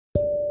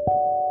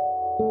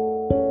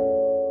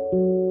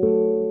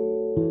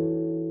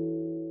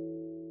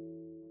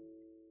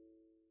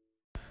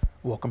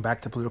Welcome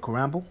back to Political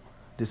Ramble.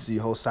 This is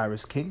your host,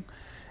 Siris King.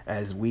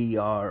 As we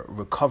are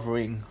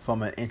recovering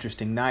from an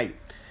interesting night,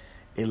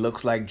 it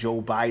looks like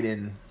Joe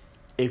Biden,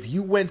 if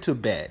you went to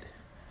bed,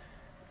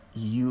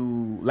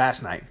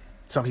 last night,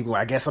 some people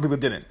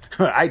didn't.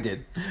 I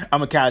did.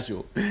 I'm a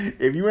casual.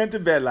 If you went to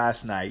bed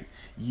last night,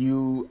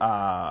 you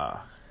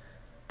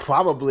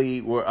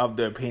probably were of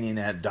the opinion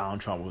that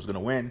Donald Trump was going to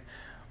win,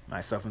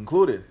 myself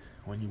included.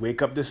 When you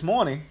wake up this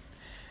morning,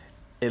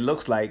 it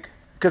looks like,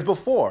 because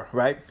before,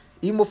 right?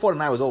 Even before the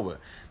night was over,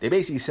 they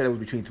basically said it was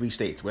between three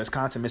states: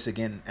 Wisconsin,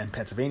 Michigan, and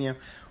Pennsylvania.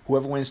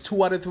 Whoever wins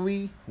 2 out of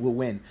 3 will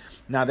win.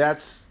 Now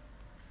that's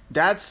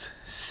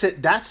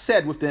said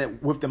with the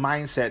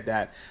mindset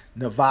that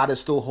Nevada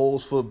still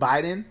holds for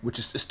Biden, which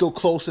is still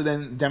closer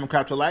than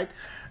Democrats are like.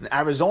 And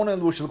Arizona,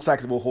 which looks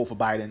like it will hold for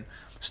Biden,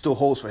 still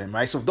holds for him,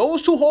 right? So if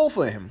those two hold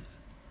for him,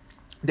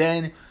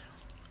 then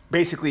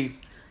basically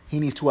he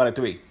needs 2 out of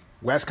 3: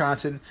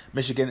 Wisconsin,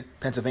 Michigan,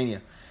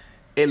 Pennsylvania.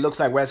 It looks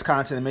like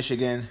Wisconsin and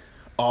Michigan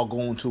are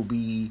going to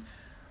be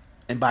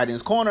in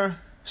Biden's corner,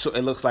 so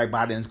it looks like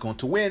Biden's going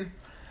to win.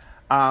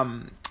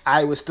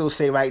 I would still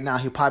say right now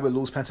he'll probably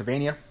lose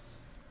Pennsylvania,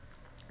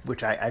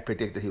 which I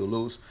predict that he will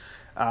lose.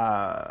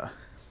 Let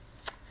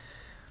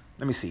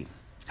me see.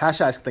 How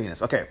should I explain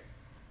this? Okay.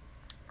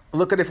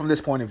 Look at it from this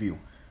point of view,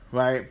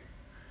 right?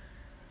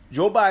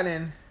 Joe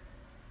Biden,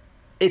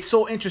 it's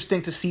so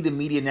interesting to see the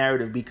media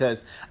narrative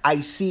because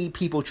I see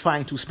people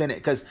trying to spin it.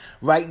 Because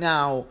right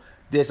now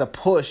there's a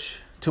push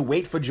to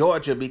wait for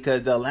Georgia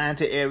because the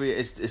Atlanta area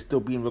is still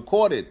being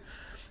recorded.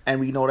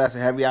 And we know that's a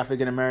heavy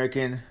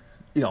African-American,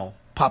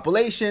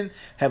 population,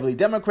 heavily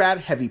Democrat,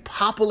 heavy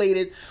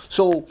populated.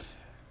 So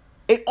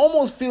it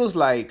almost feels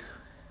like,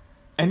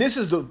 and this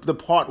is the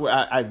part where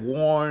I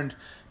warned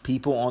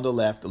people on the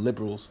left, the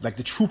liberals, like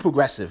the true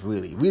progressive,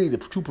 really the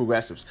true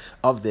progressives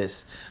of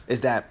this, is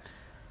that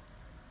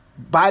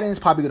Biden's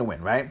probably going to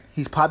win, right?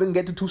 He's probably going to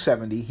get to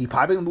 270. He's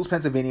probably going to lose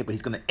Pennsylvania, but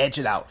he's going to edge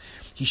it out.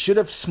 He should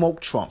have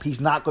smoked Trump. He's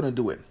not going to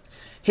do it.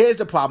 Here's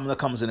the problem that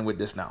comes in with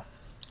this now.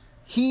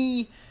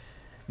 It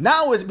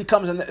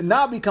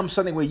becomes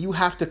something where you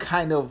have to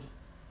kind of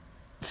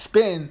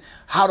spin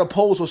how the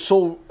polls were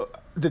so,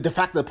 the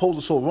fact that the polls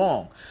were so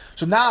wrong.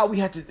 So now we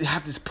have to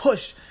have this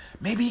push.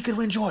 Maybe he could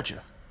win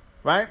Georgia,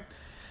 right?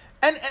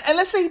 And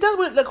let's say he does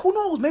win. Like, who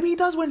knows? Maybe he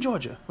does win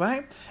Georgia,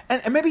 right?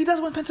 And maybe he does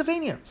win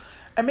Pennsylvania.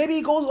 And maybe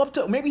he goes up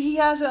to, maybe he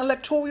has an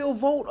electoral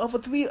vote of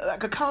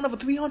a count of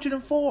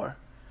 304,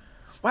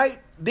 right?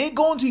 They're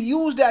going to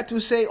use that to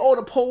say, oh,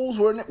 the polls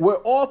were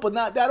off, but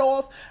not that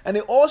off. And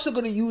they're also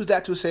going to use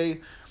that to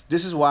say,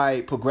 this is why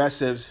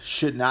progressives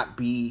should not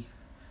be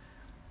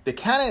the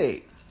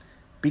candidate,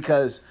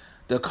 because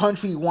the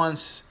country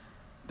wants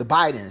the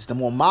Bidens, the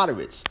more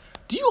moderates.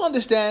 Do you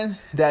understand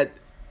that,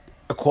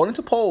 according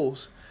to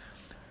polls,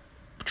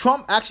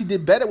 Trump actually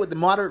did better with the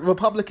moderate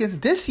Republicans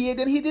this year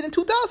than he did in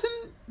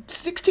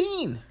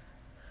 2016.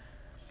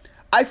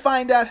 I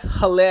find that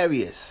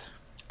hilarious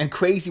and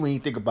crazy when you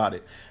think about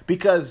it,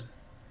 because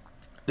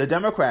the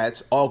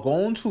Democrats are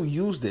going to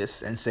use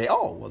this and say,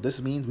 oh, well,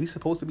 this means we're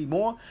supposed to be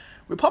more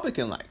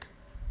Republican-like.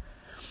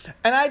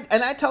 And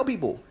I tell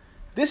people,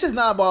 this is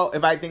not about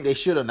if I think they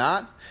should or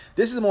not.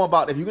 This is more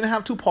about if you're going to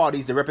have two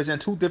parties that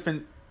represent two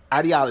different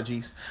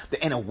ideologies,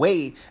 that in a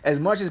way, as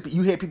much as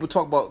you hear people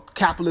talk about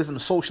capitalism,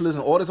 socialism,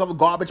 all this other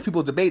garbage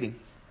people are debating,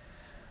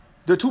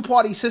 the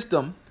two-party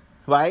system,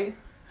 right,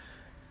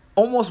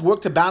 almost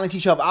work to balance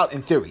each other out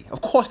in theory. Of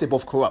course, they're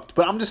both corrupt,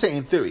 but I'm just saying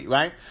in theory,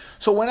 right?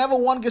 So whenever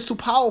one gets too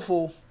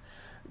powerful,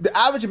 the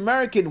average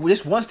American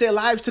just wants their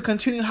lives to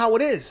continue how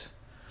it is.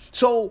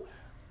 So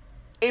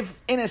if,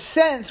 in a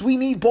sense, we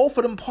need both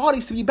of them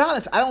parties to be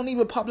balanced. I don't need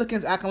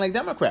Republicans acting like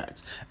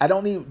Democrats. I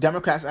don't need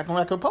Democrats acting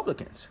like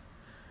Republicans.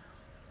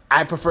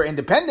 I prefer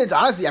independents.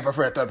 Honestly, I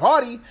prefer a third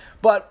party.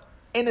 But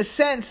in a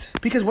sense,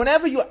 because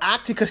whenever you're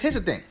acting, because here's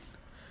the thing.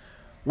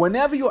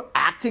 Whenever you're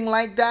acting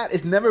like that,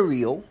 it's never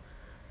real.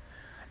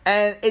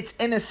 And it's,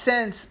 in a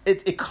sense,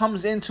 it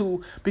comes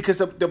into, because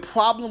the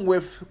problem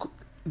with,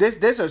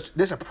 there's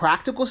a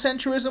practical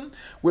centrism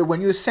where when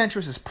you're a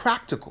centrist, it's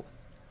practical,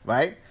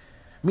 right?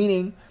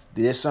 Meaning,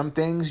 there's some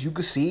things you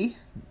could see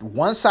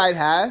one side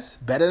has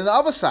better than the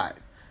other side.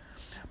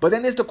 But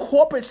then there's the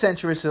corporate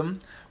centrism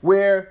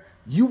where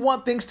you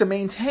want things to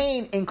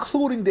maintain,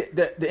 including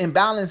the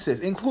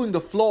imbalances, including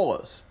the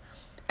flaws.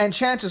 And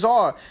chances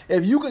are,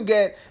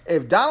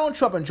 if Donald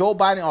Trump and Joe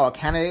Biden are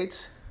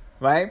candidates,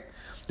 right,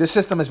 the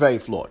system is very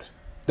flawed.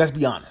 Let's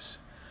be honest.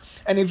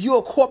 And if you're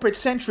a corporate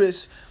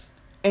centrist,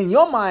 in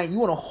your mind, you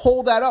want to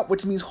hold that up,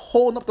 which means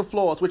holding up the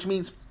flaws, which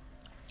means,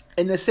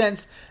 in a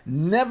sense,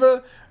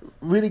 never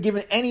really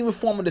giving any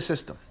reform of the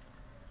system.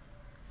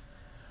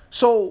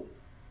 So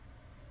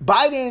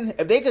Biden,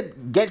 if they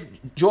could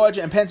get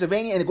Georgia and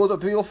Pennsylvania and it goes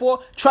up 3 or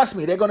 4, trust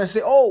me, they're going to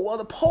say, oh, well,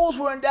 the polls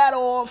weren't that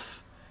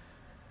off.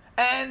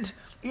 And,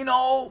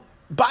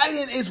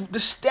 Biden is the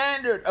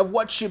standard of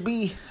what should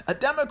be a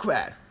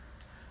Democrat.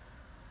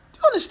 Do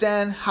you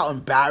understand how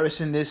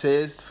embarrassing this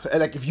is?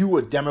 Like, if you were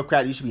a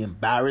Democrat, you should be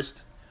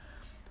embarrassed.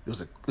 There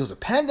was a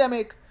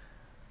pandemic.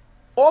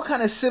 All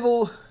kind of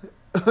civil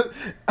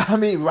I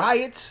mean,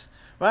 riots,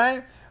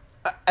 right?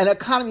 An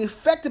economy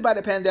affected by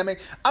the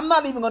pandemic. I'm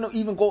not even going to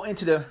even go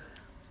into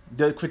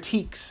the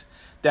critiques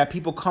that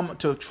people come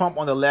to Trump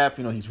on the left.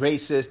 You know, he's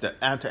racist, the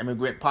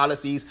anti-immigrant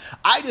policies.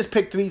 I just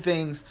picked 3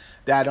 things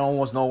that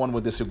almost no one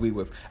would disagree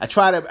with. I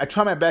try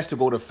my best to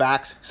go to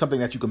facts, something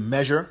that you can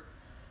measure,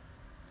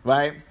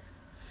 right?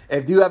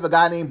 If you have a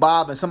guy named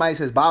Bob and somebody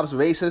says Bob's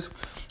racist,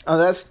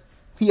 unless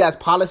he has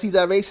policies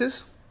that are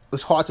racist,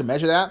 it's hard to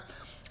measure that.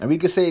 And we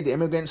could say the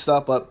immigrant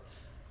stuff, but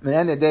at the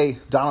end of the day,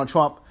 Donald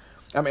Trump,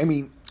 I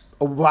mean,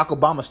 Barack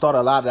Obama started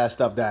a lot of that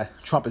stuff that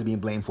Trump is being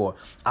blamed for,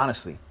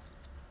 honestly.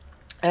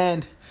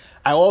 And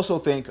I also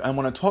think I'm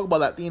going to talk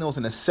about Latinos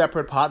in a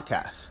separate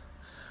podcast.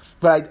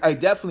 But I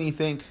definitely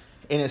think,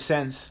 in a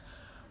sense,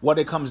 what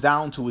it comes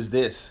down to is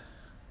this.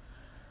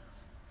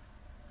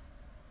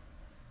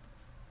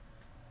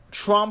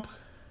 Trump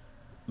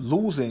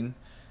losing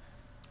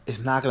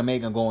is not going to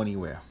make him go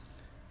anywhere.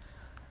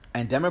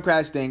 And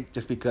Democrats think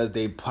just because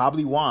they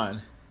probably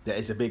won that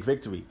it's a big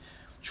victory.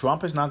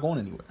 Trump is not going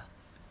anywhere.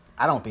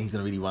 I don't think he's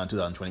going to really run in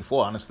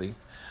 2024, honestly.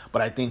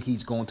 But I think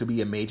he's going to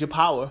be a major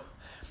power.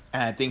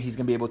 And I think he's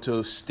going to be able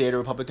to steer the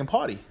Republican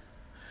Party.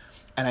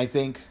 And I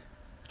think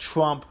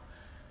Trump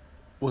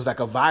was like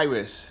a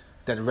virus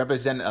that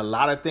represented a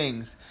lot of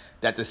things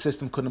that the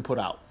system couldn't put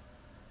out.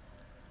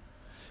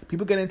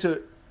 People get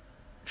into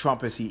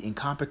Trump. Is he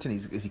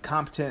incompetent? Is he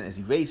competent? Is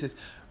he racist?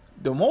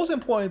 The most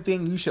important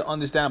thing you should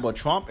understand about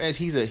Trump is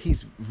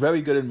he's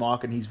very good at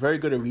marketing. He's very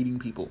good at reading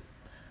people.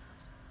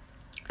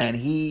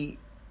 And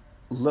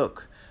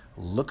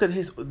look at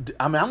his,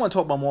 I mean, I'm going to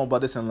talk more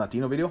about this in a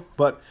Latino video,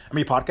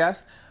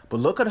 podcast. But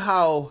look at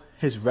how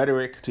his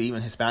rhetoric to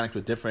even Hispanics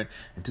was different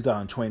in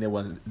 2020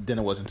 than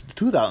it was in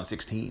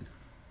 2016.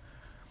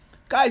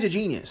 Guy's a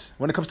genius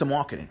when it comes to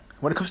marketing,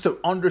 when it comes to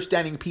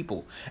understanding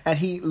people. And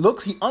he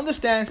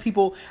understands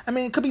people. I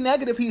mean, it could be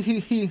negative.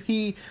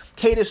 He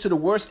caters to the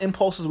worst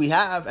impulses we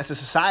have as a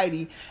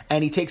society,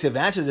 and he takes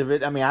advantage of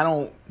it. I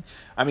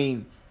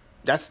mean,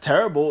 that's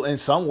terrible in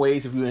some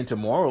ways if you're into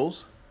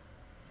morals.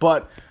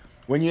 But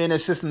when you're in a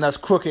system that's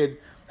crooked,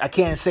 I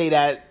can't say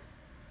that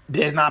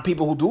there's not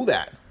people who do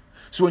that.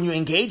 So when you're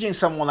engaging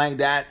someone like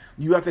that,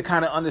 you have to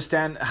kind of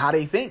understand how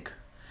they think.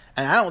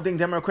 And I don't think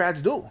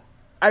Democrats do.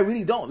 I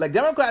really don't. Like,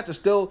 Democrats are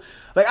still,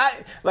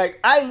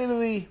 I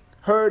literally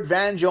heard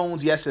Van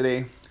Jones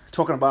yesterday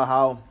talking about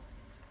how,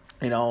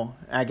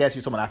 I guess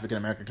you're talking about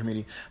African-American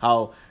community,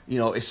 how,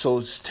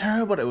 it's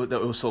terrible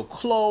that it was so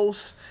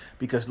close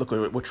because look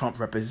at what Trump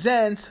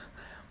represents,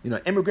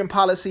 immigrant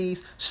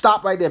policies.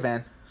 Stop right there,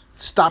 Van.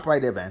 Stop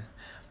right there, Van.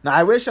 Now,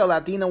 I wish a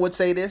Latino would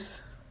say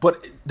this,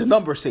 but the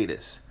numbers say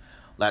this.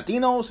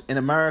 Latinos in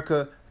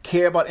America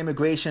care about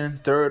immigration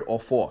third or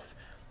fourth.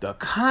 The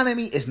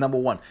economy is number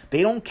 1.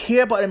 They don't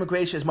care about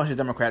immigration as much as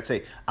Democrats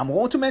say. I'm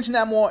going to mention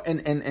that more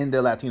in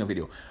the Latino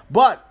video.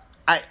 But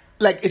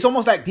it's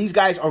almost like these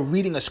guys are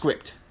reading a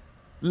script.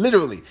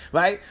 Literally,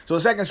 right? So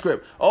the second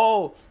script,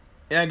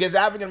 against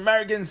African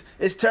Americans,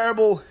 it's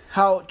terrible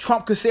how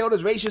Trump could say all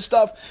this racist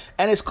stuff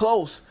and it's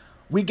close.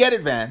 We get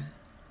it, Van.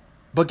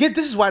 But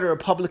this is why the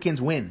Republicans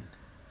win.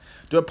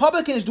 The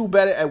Republicans do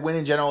better at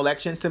winning general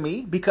elections to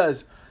me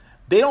because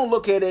they don't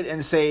look at it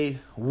and say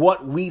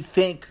what we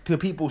think the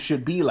people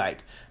should be like.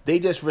 They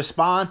just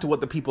respond to what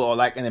the people are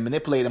like and then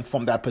manipulate them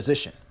from that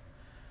position.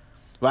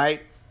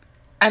 Right?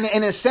 And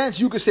in a sense,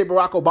 you could say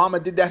Barack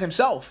Obama did that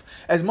himself.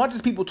 As much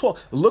as people talk,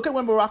 look at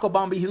when Barack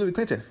Obama beat Hillary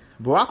Clinton.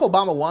 Barack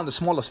Obama won the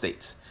smaller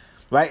states,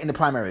 right, in the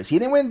primaries. He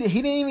didn't win.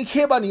 He didn't even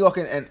care about New York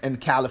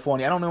and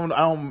California. I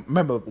don't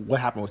remember what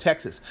happened with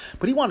Texas,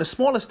 but he won the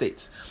smaller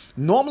states.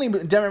 Normally,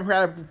 in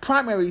Democratic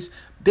primaries,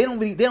 they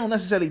don't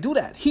necessarily do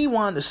that. He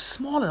won the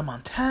smaller, the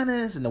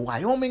Montanas and the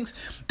Wyomings.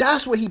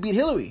 That's where he beat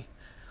Hillary.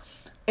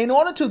 In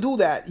order to do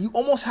that, you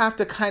almost have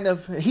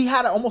to he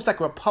had almost like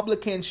a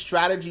Republican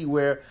strategy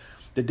where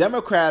the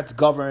Democrats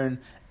govern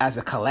as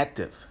a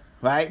collective,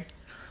 right?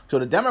 So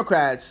the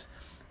Democrats,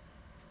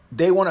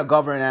 they want to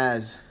govern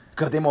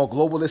because they're more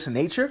globalist in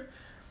nature.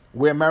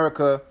 We're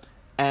America,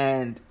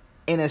 and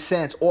in a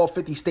sense, all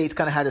 50 states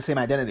kind of have the same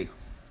identity.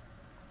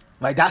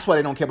 Like, that's why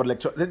they don't care about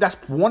electoral. That's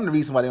one of the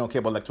reasons why they don't care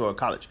about electoral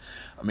college.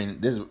 I mean,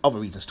 there's other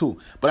reasons too,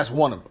 but that's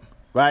one of them,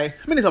 right?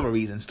 I mean, there's other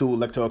reasons too.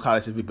 Electoral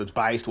college is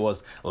biased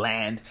towards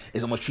land.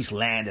 It almost treats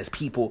land as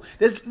people.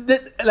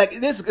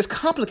 It's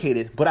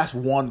complicated, but that's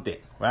one thing,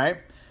 right?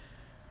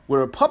 Where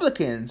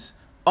Republicans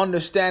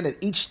understand that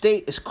each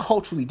state is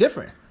culturally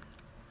different,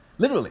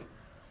 literally,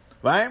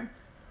 right?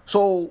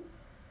 So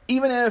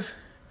even if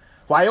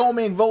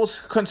Wyoming votes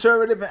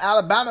conservative and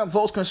Alabama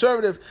votes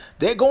conservative,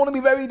 they're going to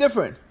be very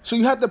different. So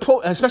you have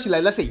to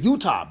especially let's say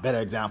Utah, better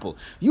example.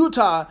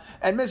 Utah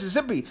and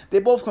Mississippi,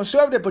 they're both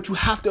conservative, but you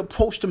have to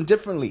approach them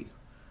differently.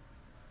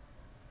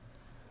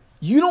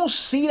 You don't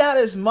see that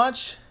as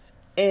much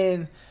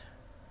in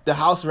the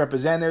House of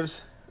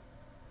Representatives,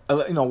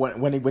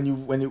 when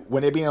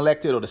they're being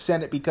elected, or the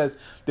Senate, because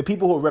the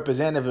people who are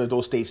representatives of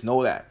those states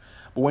know that.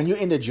 But when you're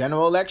in the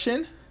general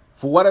election,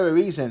 for whatever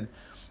reason,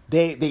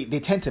 they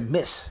tend to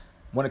miss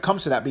when it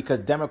comes to that because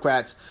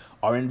Democrats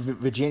are in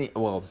Virginia.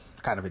 Well,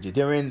 kind of idiot.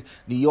 They're in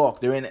New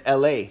York. They're in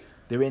L.A.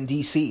 They're in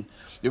D.C.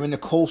 They're in the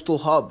coastal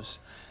hubs.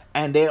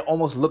 And they're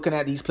almost looking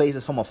at these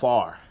places from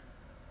afar.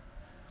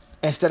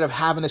 Instead of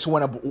having this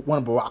when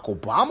Barack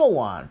Obama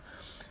won,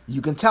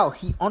 you can tell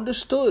he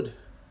understood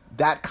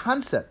that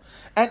concept.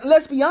 And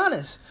let's be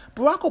honest,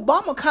 Barack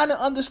Obama kind of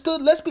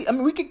understood,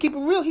 we could keep it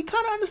real, he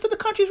kind of understood the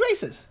country's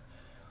racist.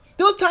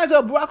 There was times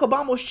that Barack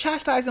Obama was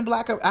chastising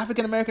black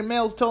African-American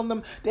males, telling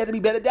them they had to be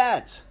better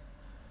dads.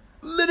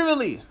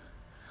 Literally.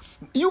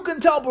 You can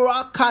tell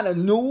Barack kind of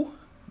knew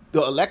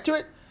the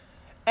electorate,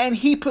 and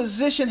he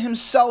positioned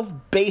himself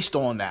based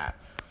on that.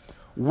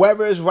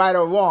 Whether it's right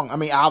or wrong, I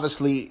mean,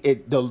 obviously,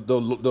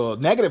 the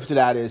negative to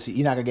that is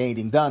he's not going to get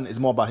anything done. It's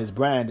more about his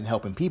brand and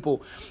helping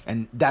people.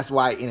 And that's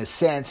why, in a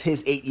sense,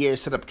 his 8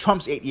 years set up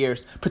Trump's 8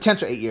 years,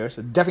 potential 8 years.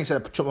 Definitely set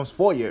up Trump's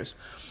 4 years.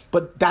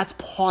 But that's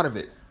part of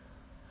it.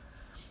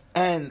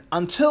 And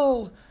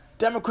until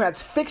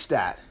Democrats fix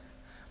that,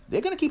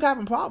 they're going to keep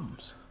having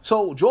problems.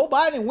 So Joe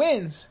Biden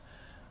wins.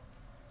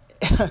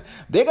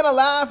 They're going to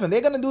laugh and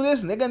they're going to do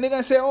this and they're going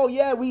to say, oh,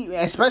 yeah,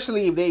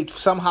 especially if they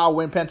somehow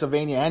win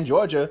Pennsylvania and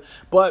Georgia.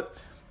 But,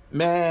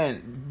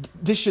 man,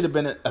 this should have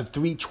been a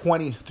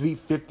 320,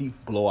 350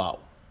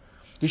 blowout.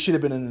 This should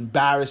have been an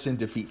embarrassing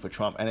defeat for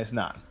Trump, and it's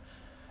not.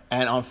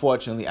 And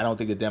unfortunately, I don't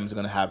think the Dems are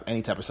going to have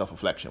any type of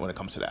self-reflection when it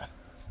comes to that.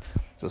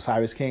 So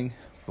Siris King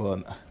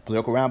for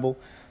Political Ramble.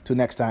 Till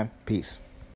next time, peace.